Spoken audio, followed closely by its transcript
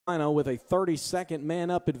with a 30-second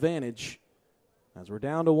man-up advantage as we're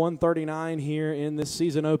down to 139 here in this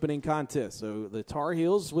season opening contest. So the Tar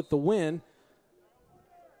Heels with the win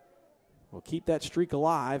will keep that streak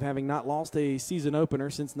alive, having not lost a season opener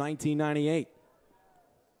since 1998.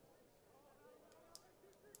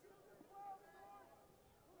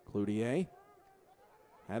 Cloutier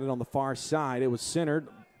had it on the far side. It was centered.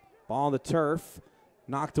 Ball on the turf.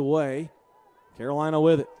 Knocked away. Carolina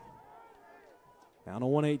with it. Down to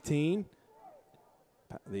 118.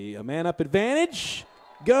 The man-up advantage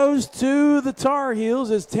goes to the Tar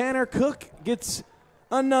Heels as Tanner Cook gets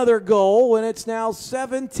another goal, and it's now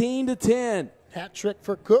 17-10. Hat trick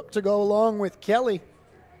for Cook to go along with Kelly.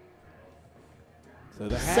 So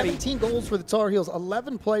the 17 goals for the Tar Heels.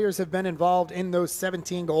 11 players have been involved in those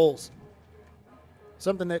 17 goals.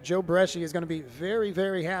 Something that Joe Bresci is going to be very,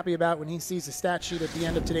 very happy about when he sees the stat sheet at the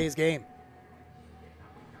end of today's game.